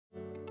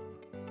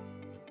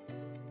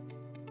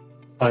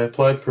I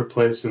applied for a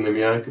place in the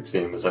Miyaga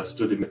team as I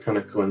studied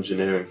mechanical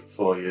engineering for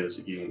 4 years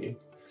at uni.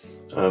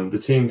 The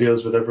team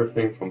deals with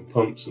everything from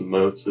pumps and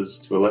motors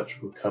to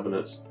electrical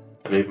cabinets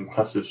and even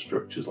passive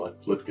structures like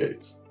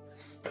floodgates.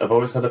 I've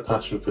always had a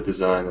passion for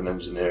design and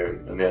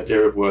engineering, and the idea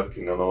of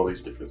working on all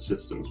these different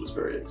systems was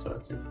very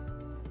exciting.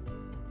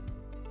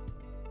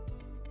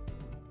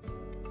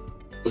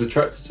 I was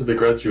attracted to the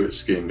graduate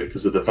scheme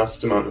because of the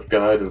vast amount of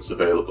guidance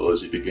available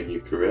as you begin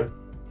your career.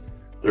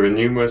 There are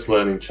numerous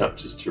learning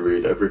chapters to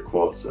read every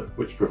quarter,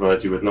 which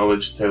provide you with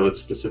knowledge tailored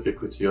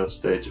specifically to your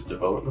stage of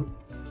development.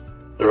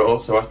 There are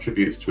also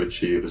attributes to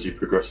achieve as you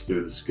progress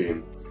through the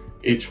scheme,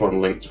 each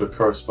one linked to a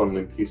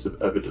corresponding piece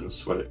of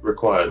evidence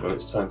required when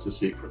it's time to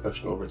seek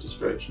professional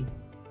registration.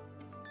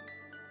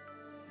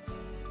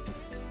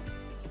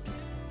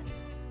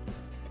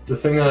 The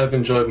thing I have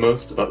enjoyed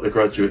most about the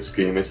graduate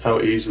scheme is how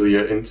easily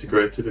you're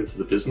integrated into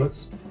the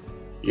business.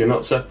 You're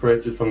not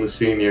separated from the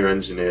senior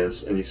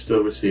engineers, and you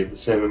still receive the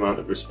same amount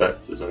of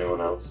respect as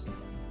anyone else.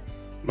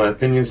 My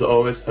opinions are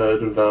always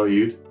heard and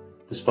valued,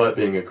 despite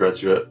being a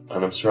graduate,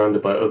 and I'm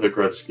surrounded by other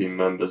grad scheme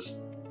members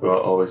who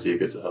are always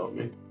eager to help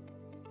me.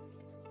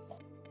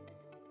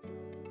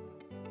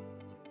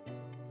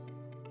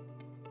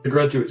 The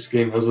graduate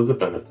scheme has other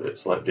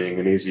benefits, like being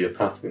an easier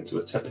path into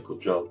a technical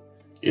job.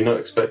 You're not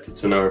expected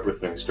to know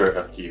everything straight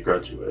after you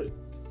graduate.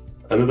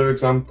 Another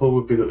example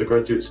would be that the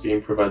graduate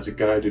scheme provides a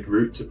guided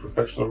route to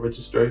professional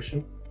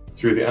registration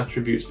through the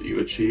attributes that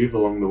you achieve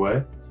along the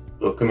way.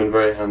 They'll come in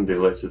very handy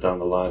later down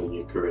the line in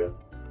your career.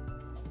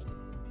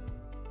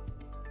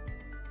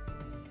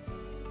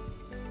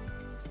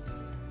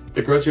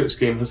 The graduate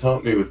scheme has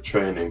helped me with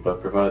training by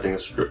providing a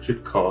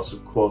structured course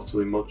of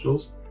quarterly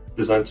modules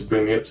designed to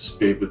bring me up to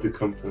speed with the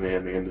company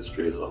and the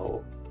industry as a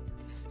whole.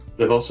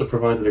 They've also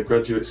provided a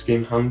graduate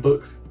scheme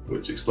handbook,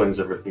 which explains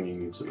everything you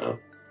need to know.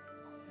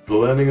 The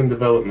Learning and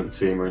Development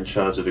team are in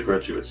charge of the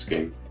graduate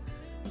scheme,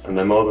 and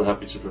they're more than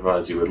happy to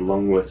provide you with a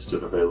long list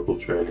of available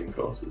training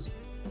courses.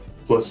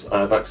 Plus,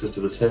 I have access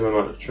to the same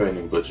amount of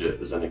training budget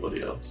as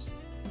anybody else.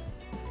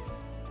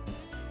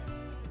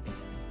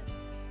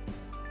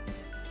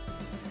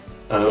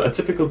 A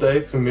typical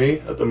day for me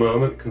at the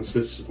moment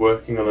consists of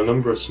working on a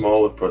number of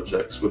smaller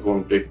projects with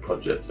one big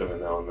project every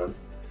now and then.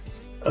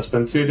 I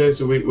spend 2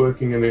 days a week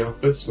working in the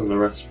office and the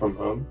rest from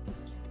home.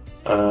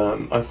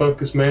 I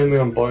focus mainly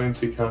on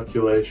buoyancy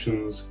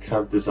calculations,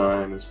 CAD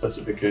design and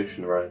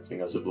specification writing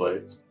as of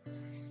late.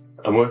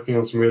 I'm working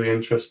on some really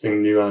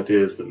interesting new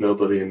ideas that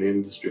nobody in the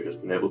industry has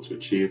been able to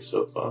achieve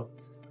so far.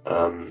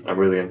 I'm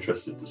really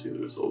interested to see the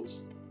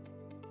results.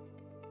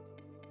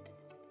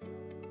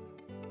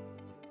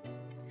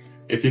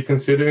 If you're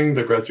considering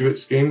the graduate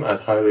scheme,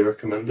 I'd highly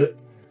recommend it.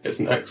 It's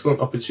an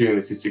excellent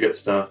opportunity to get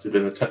started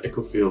in a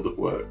technical field of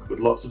work with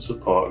lots of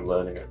support and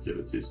learning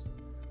activities.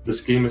 The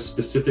scheme is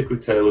specifically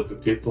tailored for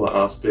people at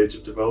our stage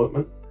of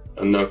development,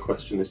 and no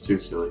question is too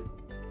silly.